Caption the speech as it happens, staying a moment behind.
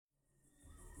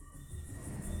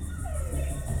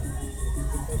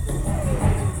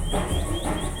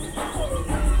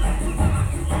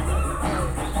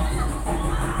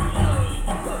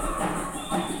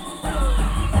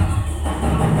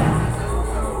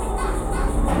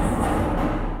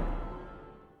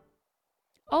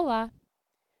Hola!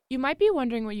 You might be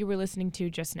wondering what you were listening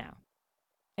to just now.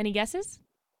 Any guesses?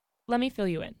 Let me fill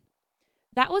you in.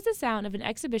 That was the sound of an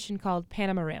exhibition called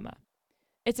Panamá.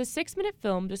 It's a 6-minute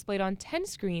film displayed on 10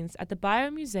 screens at the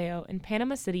Biomuseo in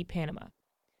Panama City, Panama.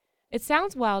 It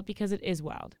sounds wild because it is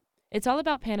wild. It's all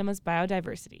about Panama's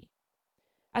biodiversity.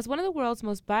 As one of the world's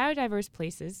most biodiverse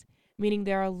places, meaning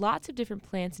there are lots of different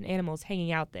plants and animals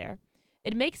hanging out there,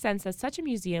 it makes sense that such a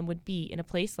museum would be in a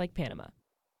place like Panama.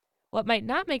 What might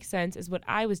not make sense is what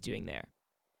I was doing there.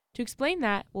 To explain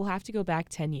that, we'll have to go back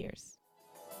 10 years.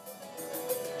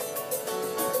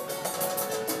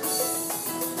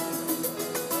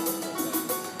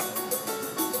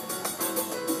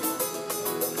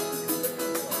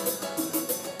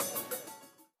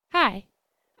 Hi,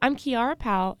 I'm Kiara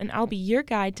Powell, and I'll be your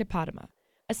guide to Panama,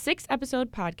 a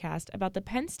 6-episode podcast about the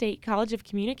Penn State College of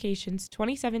Communications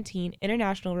 2017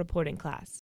 International Reporting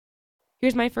class.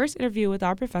 Here's my first interview with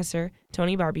our professor,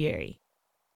 Tony Barbieri.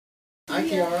 Hi,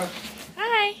 Kiara.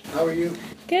 Hi. How are you?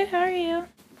 Good, how are you?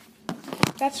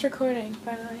 That's recording,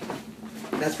 by the way.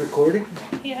 That's recording?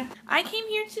 Yeah. I came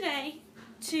here today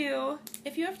to,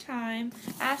 if you have time,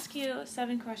 ask you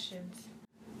 7 questions.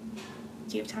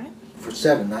 Do you have time? For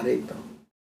 7, not 8, though.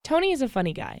 Tony is a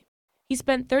funny guy. He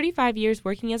spent 35 years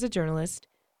working as a journalist,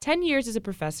 10 years as a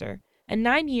professor, and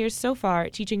 9 years so far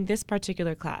teaching this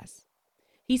particular class.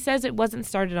 He says it wasn't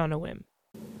started on a whim.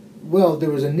 Well, there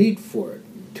was a need for it.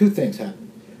 2 things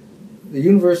happened. The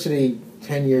university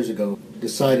 10 years ago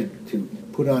decided to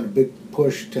put on a big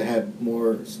push to have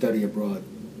more study abroad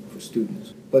for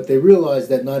students. But they realized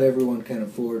that not everyone can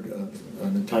afford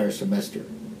an entire semester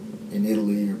in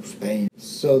Italy or Spain.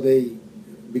 So they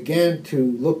began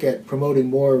to look at promoting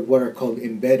more of what are called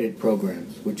embedded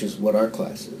programs, which is what our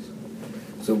class is.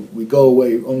 So we go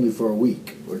away only for a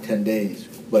week or 10 days,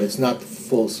 but it's not the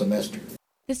full semester.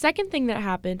 The second thing that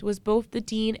happened was both the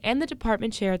dean and the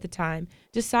department chair at the time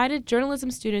decided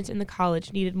journalism students in the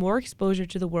college needed more exposure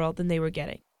to the world than they were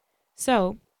getting.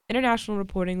 So, international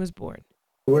reporting was born.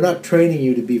 We're not training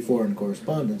you to be foreign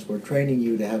correspondents. We're training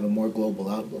you to have a more global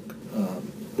outlook,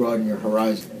 broaden your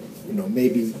horizon.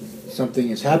 Maybe something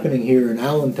is happening here in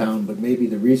Allentown, but maybe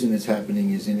the reason it's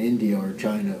happening is in India or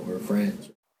China or France.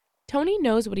 Tony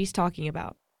knows what he's talking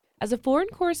about. As a foreign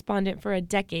correspondent for a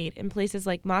decade in places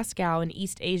like Moscow and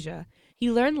East Asia,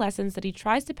 he learned lessons that he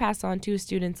tries to pass on to his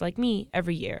students like me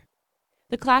every year.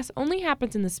 The class only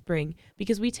happens in the spring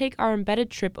because we take our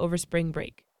embedded trip over spring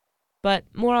break. But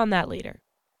more on that later.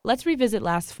 Let's revisit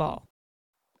last fall.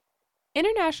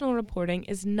 International reporting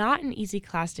is not an easy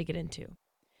class to get into.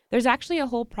 There's actually a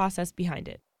whole process behind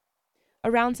it.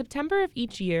 Around September of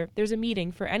each year, there's a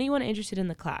meeting for anyone interested in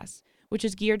the class, which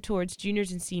is geared towards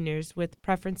juniors and seniors with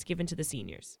preference given to the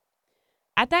seniors.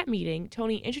 At that meeting,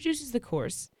 Tony introduces the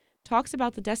course, talks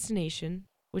about the destination,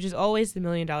 which is always the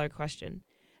million-dollar question,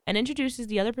 and introduces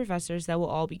the other professors that will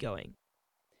all be going.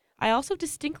 I also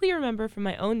distinctly remember from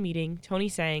my own meeting, Tony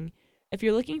saying, if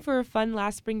you're looking for a fun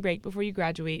last spring break before you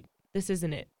graduate, this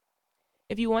isn't it.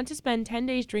 If you want to spend 10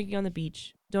 days drinking on the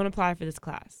beach, don't apply for this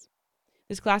class.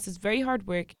 This class is very hard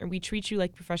work, and we treat you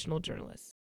like professional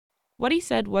journalists. What he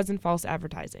said wasn't false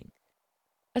advertising.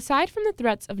 Aside from the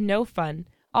threats of no fun,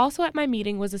 also at my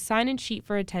meeting was a sign-in sheet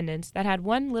for attendance that had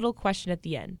one little question at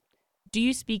the end. Do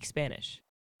you speak Spanish?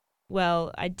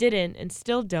 Well, I didn't and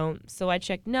still don't, so I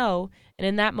checked no, and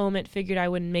in that moment figured I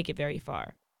wouldn't make it very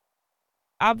far.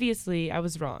 Obviously, I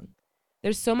was wrong.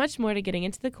 There's so much more to getting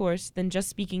into the course than just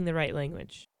speaking the right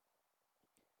language.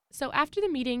 So after the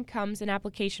meeting comes an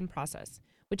application process,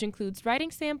 which includes writing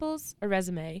samples, a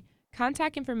resume,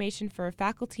 contact information for a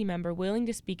faculty member willing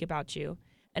to speak about you,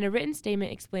 and a written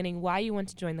statement explaining why you want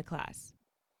to join the class.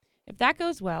 If that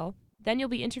goes well, then you'll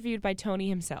be interviewed by Tony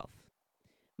himself.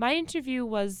 My interview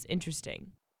was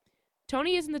interesting.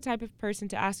 Tony isn't the type of person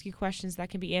to ask you questions that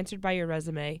can be answered by your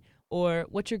resume or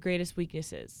what your greatest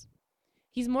weakness is.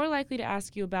 He's more likely to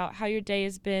ask you about how your day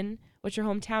has been, what your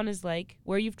hometown is like,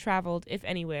 where you've traveled, if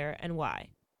anywhere, and why.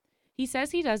 He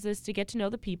says he does this to get to know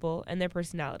the people and their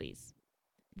personalities.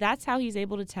 That's how he's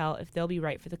able to tell if they'll be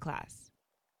right for the class.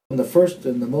 The first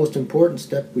and the most important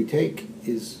step we take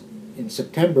is in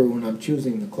September when I'm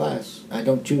choosing the class. I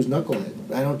don't choose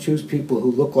knuckleheads. I don't choose people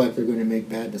who look like they're going to make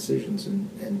bad decisions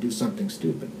and do something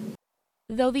stupid.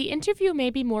 Though the interview may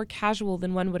be more casual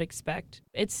than one would expect,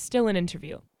 it's still an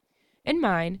interview. In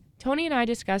mine, Tony and I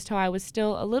discussed how I was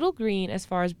still a little green as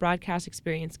far as broadcast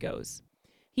experience goes.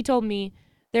 He told me,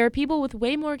 there are people with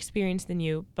way more experience than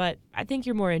you, but I think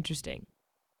you're more interesting.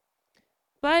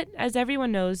 But, as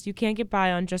everyone knows, you can't get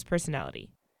by on just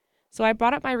personality. So I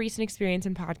brought up my recent experience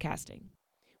in podcasting.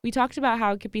 We talked about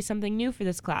how it could be something new for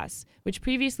this class, which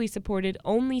previously supported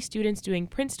only students doing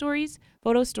print stories,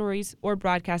 photo stories, or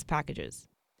broadcast packages.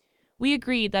 We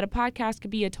agreed that a podcast could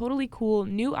be a totally cool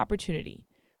new opportunity,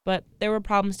 but there were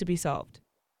problems to be solved.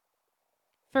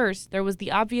 First, there was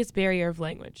the obvious barrier of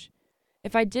language.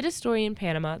 If I did a story in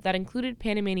Panama that included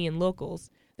Panamanian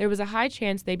locals, there was a high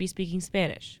chance they'd be speaking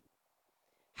Spanish.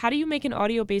 How do you make an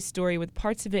audio-based story with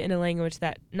parts of it in a language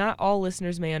that not all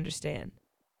listeners may understand?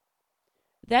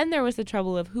 Then there was the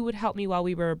trouble of who would help me while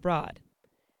we were abroad.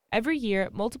 Every year,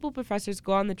 multiple professors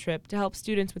go on the trip to help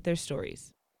students with their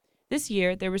stories. This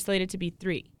year, there were slated to be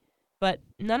 3, but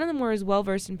none of them were as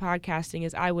well-versed in podcasting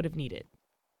as I would have needed.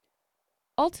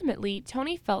 Ultimately,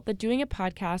 Tony felt that doing a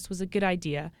podcast was a good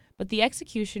idea, but the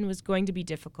execution was going to be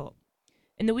difficult.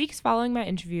 In the weeks following my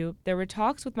interview, there were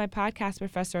talks with my podcast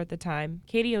professor at the time,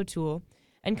 Katie O'Toole,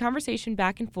 and conversation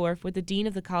back and forth with the Dean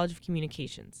of the College of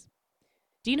Communications.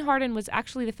 Dean Harden was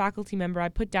actually the faculty member I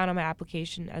put down on my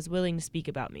application as willing to speak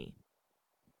about me.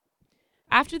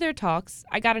 After their talks,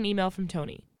 I got an email from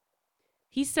Tony.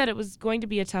 He said it was going to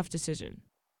be a tough decision.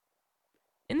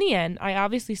 In the end, I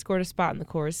obviously scored a spot in the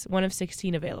course, one of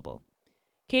 16 available.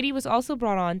 Katie was also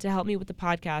brought on to help me with the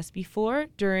podcast before,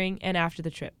 during, and after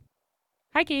the trip.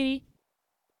 Hi, Katie.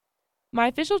 My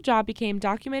official job became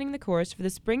documenting the course for the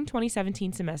spring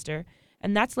 2017 semester,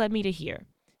 and that's led me to here,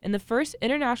 in the first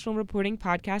international reporting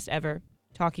podcast ever,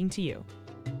 talking to you.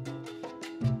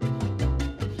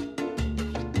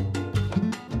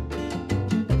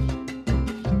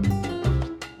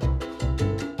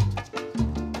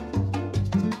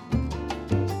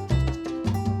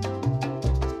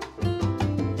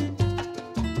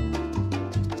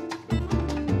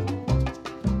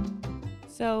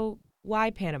 So, why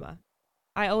Panama?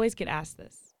 I always get asked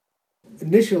this.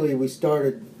 Initially, we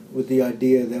started with the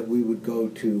idea that we would go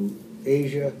to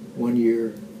Asia 1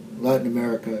 year, Latin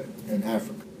America, and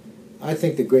Africa. I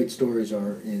think the great stories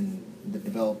are in the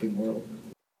developing world.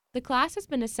 The class has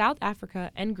been to South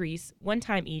Africa and Greece 1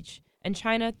 time each, and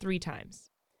China 3 times.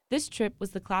 This trip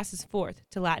was the class's 4th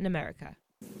to Latin America.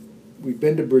 We've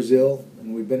been to Brazil,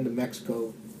 and we've been to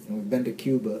Mexico, and we've been to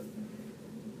Cuba.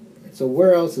 And so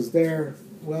where else is there?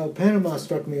 Well, Panama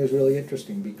struck me as really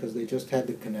interesting because they just had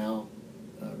the canal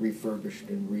refurbished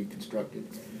and reconstructed.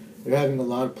 They're having a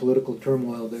lot of political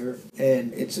turmoil there,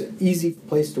 and it's an easy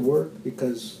place to work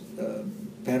because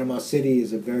Panama City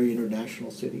is a very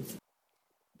international city.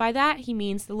 By that, he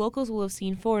means the locals will have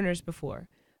seen foreigners before,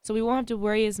 so we won't have to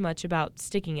worry as much about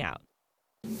sticking out.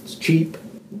 It's cheap,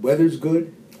 the weather's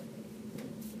good,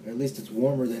 or at least it's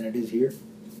warmer than it is here.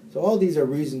 So all these are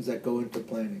reasons that go into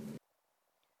planning.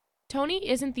 Tony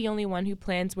isn't the only one who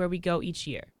plans where we go each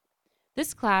year.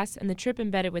 This class and the trip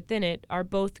embedded within it are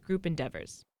both group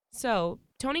endeavors. So,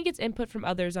 Tony gets input from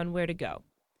others on where to go.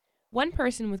 One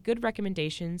person with good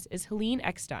recommendations is Helene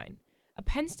Eckstein, a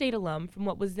Penn State alum from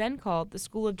what was then called the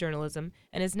School of Journalism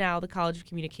and is now the College of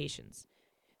Communications.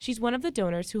 She's one of the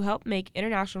donors who helped make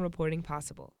international reporting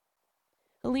possible.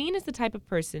 Helene is the type of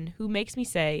person who makes me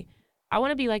say, I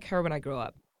want to be like her when I grow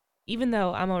up, even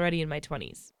though I'm already in my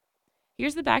 20s.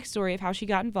 Here's the backstory of how she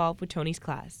got involved with Tony's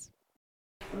class.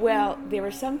 Well, there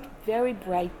were some very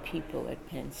bright people at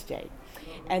Penn State.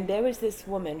 And there was this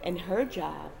woman, and her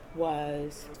job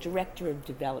was director of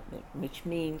development, which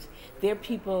means they're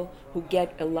people who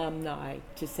get alumni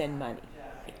to send money.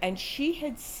 And she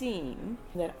had seen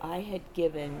that I had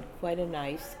given quite a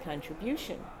nice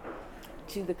contribution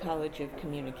to the College of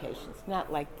Communications.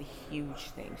 Not like the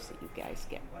huge things that you guys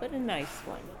get, but a nice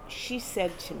one. She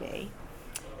said to me,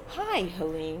 "Hi,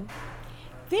 Helene.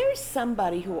 There's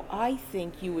somebody who I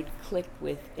think you would click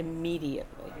with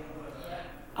immediately.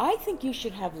 I think you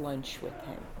should have lunch with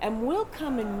him, and we'll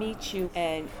come and meet you,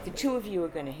 and the two of you are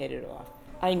going to hit it off.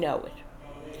 I know it.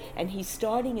 And he's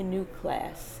starting a new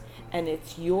class, and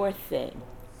it's your thing."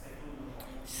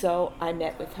 So I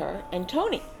met with her and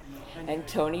Tony, and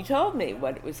Tony told me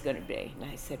what it was going to be. And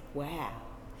I said, wow,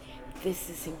 this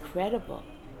is incredible.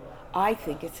 I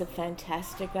think it's a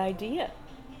fantastic idea.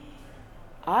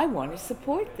 I want to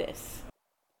support this.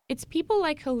 It's people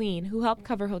like Helene who help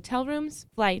cover hotel rooms,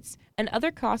 flights, and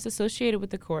other costs associated with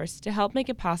the course to help make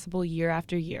it possible year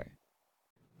after year.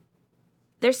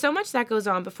 There's so much that goes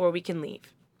on before we can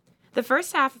leave. The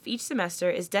first half of each semester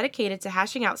is dedicated to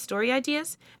hashing out story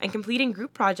ideas and completing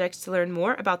group projects to learn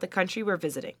more about the country we're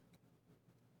visiting.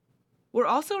 We're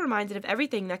also reminded of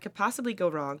everything that could possibly go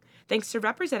wrong thanks to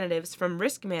representatives from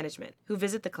risk management who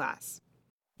visit the class.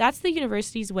 That's the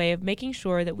university's way of making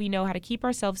sure that we know how to keep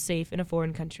ourselves safe in a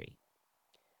foreign country.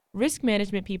 Risk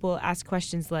management people ask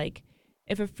questions like,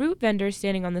 if a fruit vendor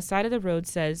standing on the side of the road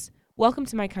says, "Welcome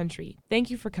to my country, thank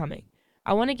you for coming,"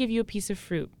 I want to give you a piece of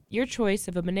fruit, your choice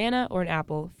of a banana or an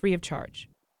apple, free of charge.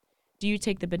 Do you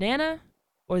take the banana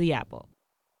or the apple?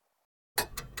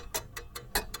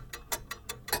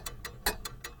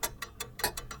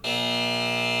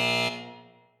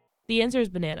 The answer is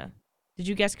banana. Did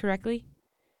you guess correctly?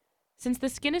 Since the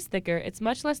skin is thicker, it's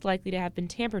much less likely to have been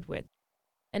tampered with,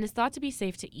 and is thought to be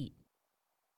safe to eat.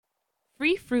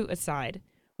 Free fruit aside,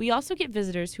 we also get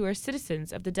visitors who are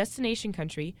citizens of the destination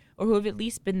country or who have at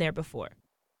least been there before.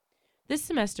 This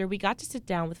semester, we got to sit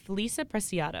down with Felisa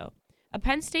Preciado, a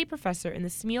Penn State professor in the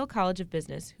Smeal College of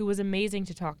Business who was amazing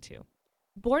to talk to.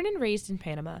 Born and raised in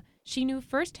Panama, she knew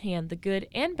firsthand the good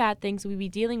and bad things we'd be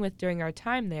dealing with during our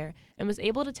time there and was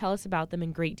able to tell us about them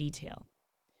in great detail.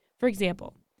 For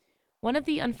example, one of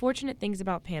the unfortunate things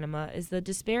about Panama is the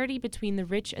disparity between the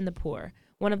rich and the poor,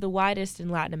 one of the widest in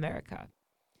Latin America.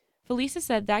 Felisa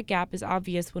said that gap is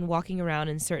obvious when walking around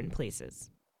in certain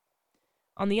places.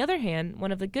 On the other hand,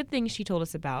 one of the good things she told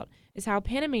us about is how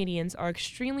Panamanians are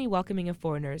extremely welcoming of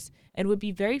foreigners and would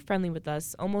be very friendly with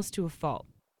us almost to a fault.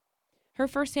 Her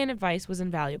first-hand advice was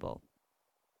invaluable.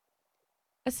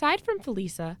 Aside from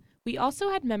Felisa, we also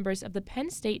had members of the Penn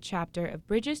State chapter of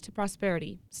Bridges to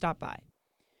Prosperity stop by.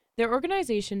 Their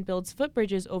organization builds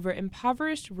footbridges over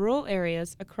impoverished rural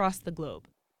areas across the globe.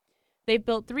 They've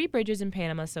built 3 bridges in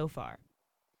Panama so far.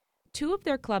 2 of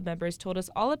their club members told us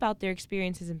all about their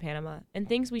experiences in Panama and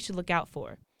things we should look out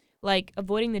for, like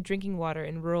avoiding the drinking water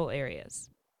in rural areas.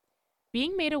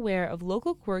 Being made aware of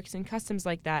local quirks and customs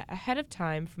like that ahead of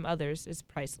time from others is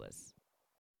priceless.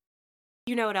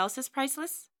 You know what else is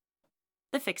priceless?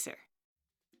 The Fixer.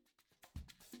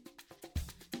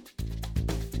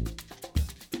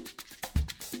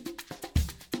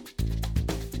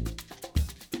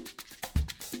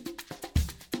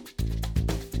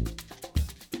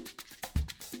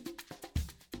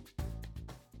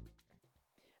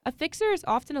 A fixer is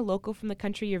often a local from the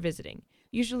country you're visiting,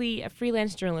 usually a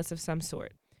freelance journalist of some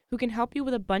sort, who can help you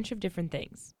with a bunch of different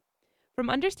things. From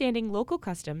understanding local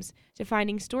customs, to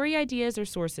finding story ideas or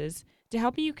sources, to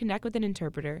helping you connect with an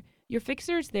interpreter, your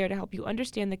fixer is there to help you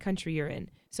understand the country you're in,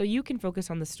 so you can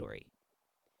focus on the story.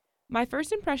 My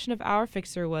first impression of our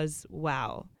fixer was,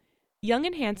 wow. Young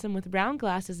and handsome with round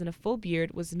glasses and a full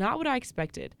beard was not what I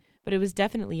expected, but it was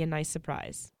definitely a nice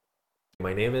surprise.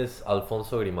 My name is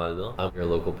Alfonso Grimaldo. I'm your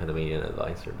local Panamanian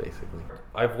advisor, basically.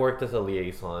 I've worked as a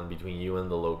liaison between you and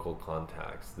the local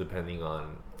contacts, depending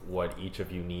on what each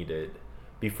of you needed.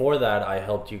 Before that, I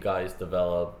helped you guys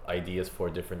develop ideas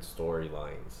for different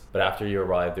storylines. But after you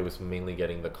arrived, it was mainly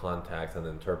getting the contacts and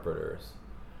the interpreters,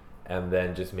 and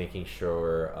then just making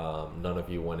sure none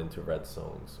of you went into red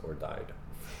zones or died.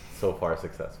 So far,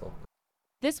 successful.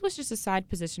 This was just a side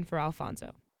position for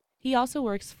Alfonso. He also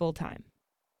works full-time.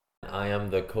 I am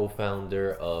the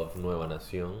co-founder of Nueva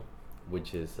Nación,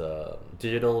 which is a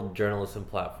digital journalism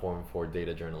platform for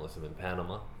data journalism in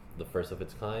Panama, the first of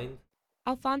its kind.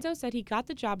 Alfonso said he got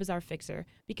the job as our fixer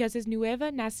because his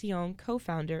Nueva Nación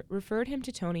co-founder referred him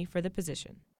to Tony for the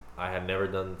position. I had never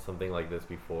done something like this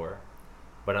before,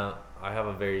 but I have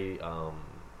a very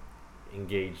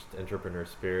engaged entrepreneur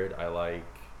spirit. I like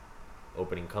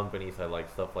opening companies, I like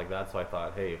stuff like that, so I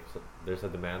thought, hey, if there's a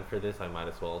demand for this, I might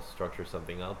as well structure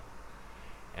something up.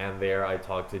 And there I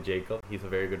talked to Jacob. He's a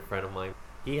very good friend of mine.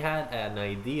 He had an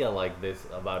idea like this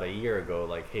about a year ago,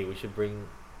 like, hey, we should bring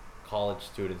college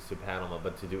students to Panama,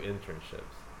 but to do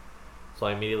internships. So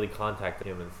I immediately contacted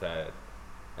him and said,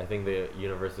 I think the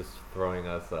universe is throwing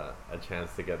us a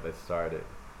chance to get this started.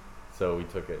 So we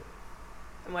took it.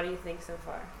 And what do you think so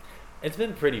far? It's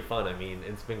been pretty fun. I mean,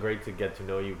 it's been great to get to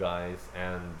know you guys,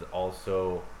 and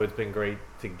also it's been great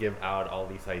to give out all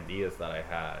these ideas that I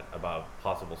had about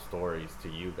possible stories to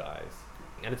you guys.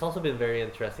 And it's also been very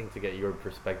interesting to get your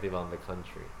perspective on the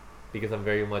country, because I'm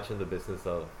very much in the business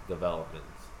of development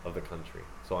of the country.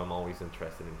 So I'm always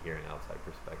interested in hearing outside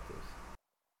perspectives.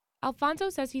 Alfonso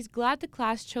says he's glad the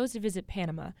class chose to visit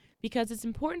Panama because it's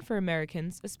important for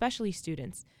Americans, especially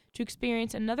students, to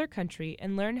experience another country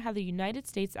and learn how the United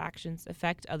States' actions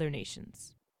affect other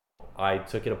nations. I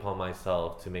took it upon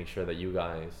myself to make sure that you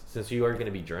guys, since you are going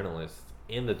to be journalists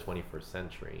in the 21st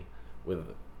century, with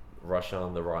Russia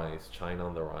on the rise, China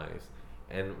on the rise,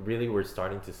 and really we're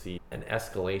starting to see an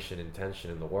escalation in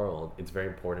tension in the world, it's very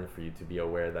important for you to be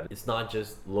aware that it's not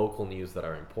just local news that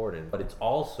are important, but it's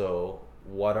also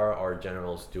what are our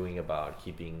generals doing about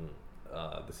keeping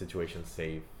the situation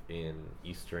safe in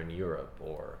Eastern Europe,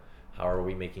 or how are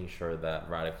we making sure that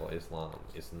radical Islam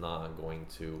is not going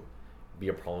to be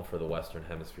a problem for the Western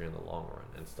Hemisphere in the long run,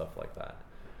 and stuff like that.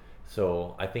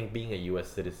 So I think being a US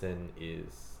citizen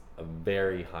is a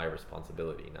very high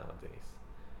responsibility nowadays.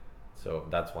 So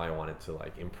that's why I wanted to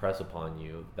like impress upon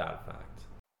you that fact.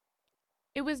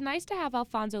 It was nice to have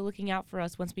Alfonso looking out for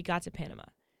us once we got to Panama,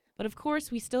 but of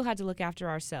course we still had to look after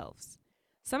ourselves.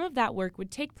 Some of that work would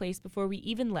take place before we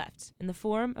even left, in the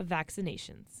form of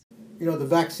vaccinations. The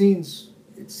vaccines,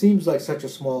 it seems like such a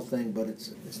small thing, but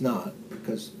it's not,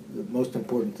 because the most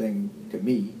important thing to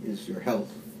me is your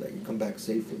health, that you come back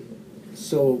safely.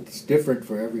 So it's different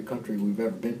for every country we've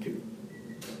ever been to.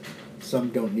 Some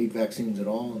don't need vaccines at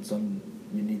all, and some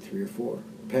you need 3 or 4.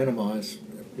 Panama has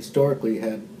historically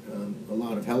had a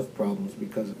lot of health problems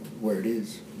because of where it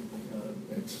is,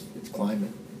 its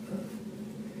climate.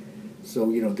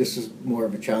 So, this is more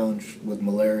of a challenge with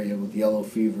malaria, with yellow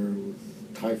fever,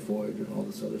 with typhoid, and all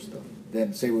this other stuff,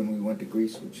 than, say, when we went to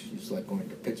Greece, which is like going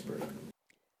to Pittsburgh.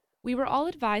 We were all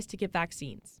advised to get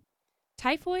vaccines: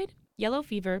 typhoid, yellow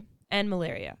fever, and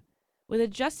malaria, with a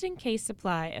just-in-case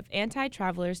supply of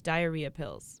anti-travelers diarrhea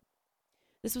pills.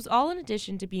 This was all in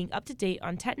addition to being up to date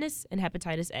on tetanus and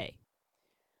hepatitis A.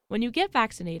 When you get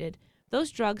vaccinated,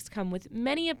 those drugs come with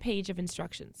many a page of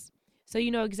instructions, so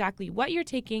you know exactly what you're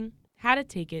taking, how to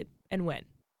take it, and when.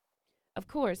 Of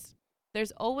course,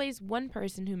 there's always one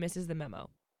person who misses the memo.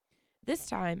 This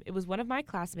time, it was one of my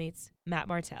classmates, Matt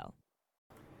Martell.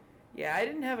 Yeah, I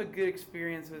didn't have a good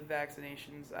experience with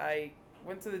vaccinations. I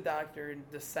went to the doctor in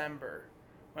December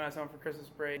when I was home for Christmas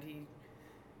break. He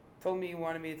told me he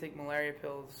wanted me to take malaria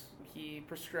pills. He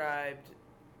prescribed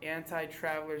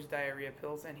anti-travelers diarrhea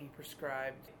pills, and he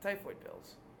prescribed typhoid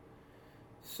pills.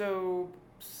 So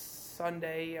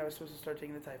Sunday, I was supposed to start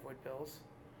taking the typhoid pills.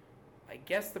 I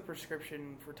guess the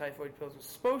prescription for typhoid pills was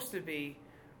supposed to be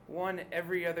one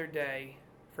every other day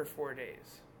for 4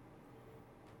 days.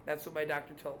 That's what my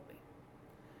doctor told me.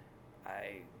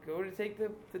 I go to take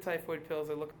the typhoid pills.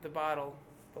 I look at the bottle.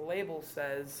 The label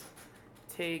says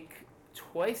take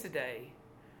twice a day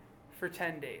for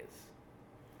 10 days.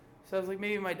 So I was like,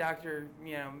 maybe my doctor,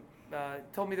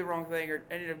 told me the wrong thing, or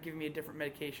ended up giving me a different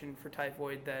medication for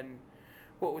typhoid than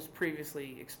what was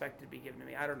previously expected to be given to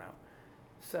me. I don't know.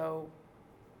 So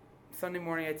Sunday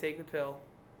morning I take the pill.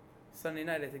 Sunday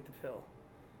night I take the pill.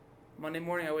 Monday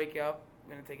morning I wake up.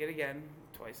 I'm going to take it again,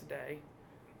 twice a day.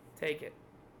 Take it.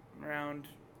 Around,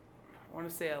 I want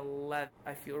to say 11,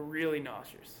 I feel really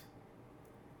nauseous.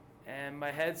 And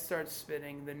my head starts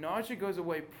spinning. The nausea goes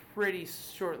away pretty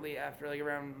shortly after, like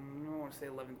around, I want to say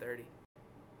 11:30.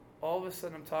 All of a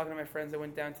sudden, I'm talking to my friends. I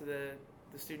went down to the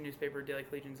student newspaper, Daily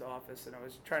Collegian's office, and I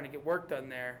was trying to get work done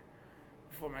there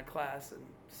before my class,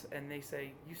 and they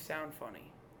say, "You sound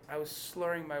funny." I was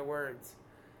slurring my words.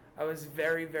 I was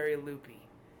very, very loopy.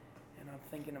 And I'm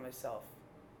thinking to myself,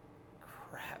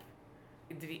 crap.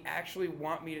 Did he actually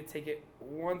want me to take it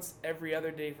once every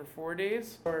other day for 4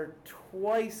 days, or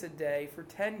twice a day for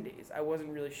 10 days? I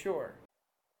wasn't really sure.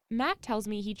 Matt tells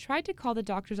me he tried to call the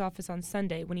doctor's office on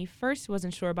Sunday when he first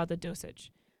wasn't sure about the dosage,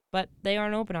 but they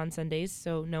aren't open on Sundays,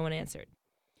 so no one answered.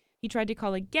 He tried to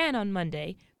call again on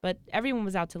Monday, but everyone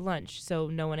was out to lunch, so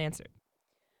no one answered.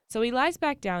 So he lies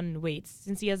back down and waits,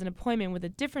 since he has an appointment with a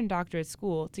different doctor at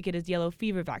school to get his yellow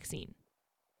fever vaccine.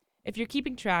 If you're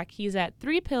keeping track, he's at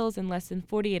 3 pills in less than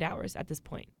 48 hours at this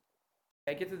point.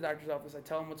 I get to the doctor's office, I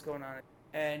tell him what's going on,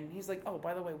 and he's like, "Oh,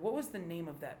 by the way, what was the name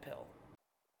of that pill?"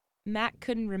 Matt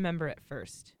couldn't remember at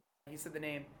first. He said the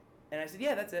name, and I said,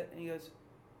 "Yeah, that's it." And he goes,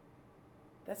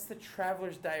 "That's the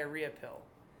traveler's diarrhea pill."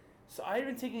 So I had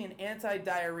been taking an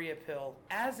anti-diarrhea pill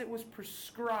as it was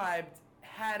prescribed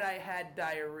had I had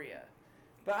diarrhea.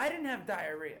 But I didn't have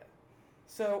diarrhea.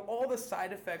 So all the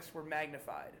side effects were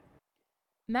magnified.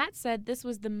 Matt said this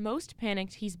was the most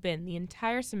panicked he's been the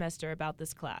entire semester about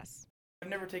this class. I've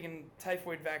never taken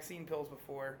typhoid vaccine pills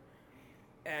before,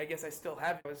 and I guess I still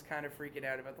haven't. I was kind of freaking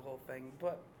out about the whole thing,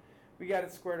 but we got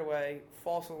it squared away.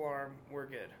 False alarm, we're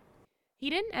good. He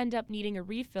didn't end up needing a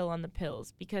refill on the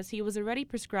pills because he was already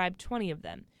prescribed 20 of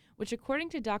them, which according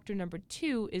to doctor number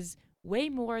 2 is way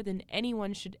more than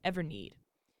anyone should ever need.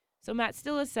 So Matt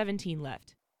still has 17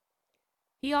 left.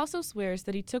 He also swears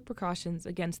that he took precautions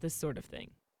against this sort of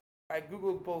thing. I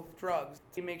Googled both drugs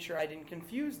to make sure I didn't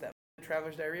confuse them. The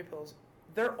traveler's diarrhea pills,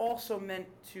 they're also meant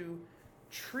to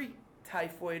treat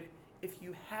typhoid if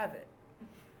you have it.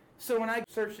 So when I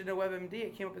searched into WebMD,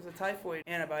 it came up as a typhoid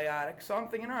antibiotic. So I'm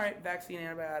thinking, all right, vaccine,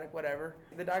 antibiotic, whatever.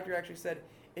 The doctor actually said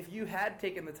if you had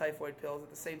taken the typhoid pills at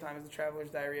the same time as the traveler's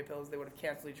diarrhea pills, they would have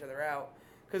canceled each other out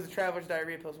because the traveler's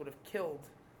diarrhea pills would have killed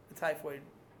the typhoid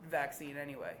vaccine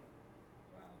anyway.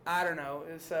 Wow. I don't know.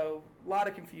 So a lot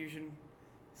of confusion.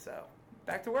 So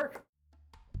back to work.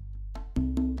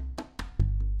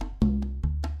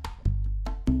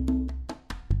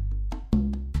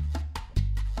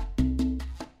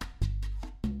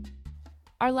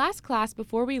 Our last class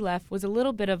before we left was a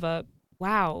little bit of a,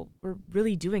 wow, we're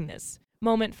really doing this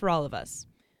moment for all of us.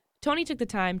 Tony took the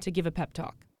time to give a pep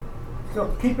talk.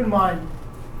 So keep in mind,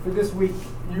 for this week,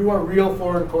 you are real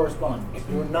foreign correspondents.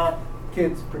 You're not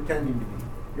kids pretending to be.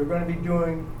 You're going to be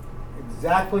doing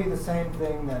exactly the same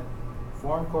thing that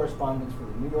foreign correspondents for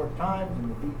the New York Times and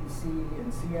the BBC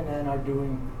and CNN are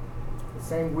doing the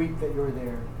same week that you're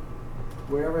there,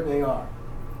 wherever they are.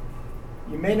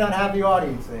 You may not have the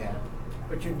audience they have,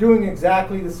 but you're doing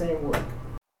exactly the same work.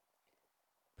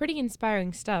 Pretty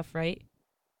inspiring stuff, right?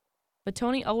 But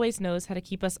Tony always knows how to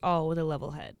keep us all with a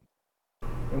level head.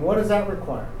 And what does that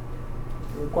require?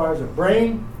 It requires a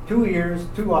brain, 2 ears,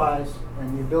 2 eyes,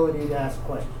 and the ability to ask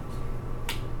questions.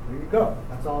 There you go.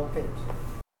 That's all it takes.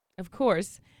 Of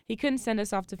course, he couldn't send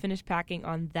us off to finish packing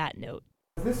on that note.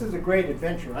 This is a great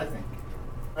adventure, I think.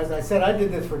 As I said, I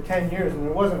did this for 10 years, and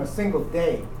there wasn't a single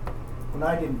day when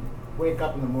I didn't wake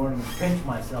up in the morning and pinch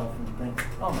myself and think,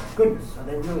 oh my goodness, are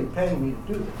they really paying me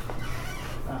to do this?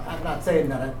 I'm not saying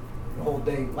that the whole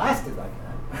day lasted like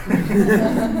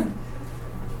that.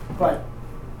 But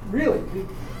really,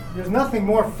 there's nothing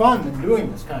more fun than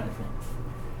doing this kind of thing.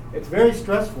 It's very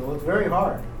stressful, it's very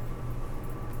hard.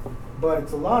 But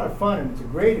it's a lot of fun and it's a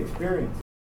great experience.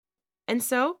 And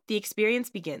so, the experience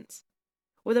begins.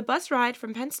 With a bus ride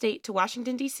from Penn State to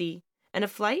Washington, D.C., and a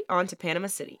flight on to Panama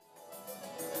City.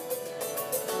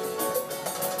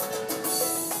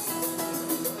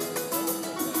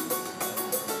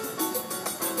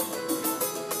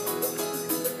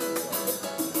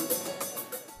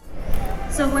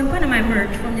 So when Panama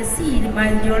emerged from the sea, the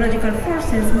geological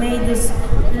forces made this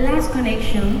last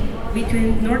connection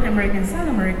between North America and South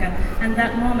America, and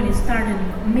that moment it started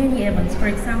many events, for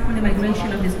example, the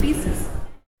migration of the species.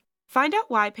 Find out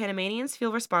why Panamanians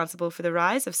feel responsible for the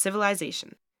rise of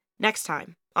civilization. Next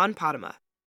time on Panama.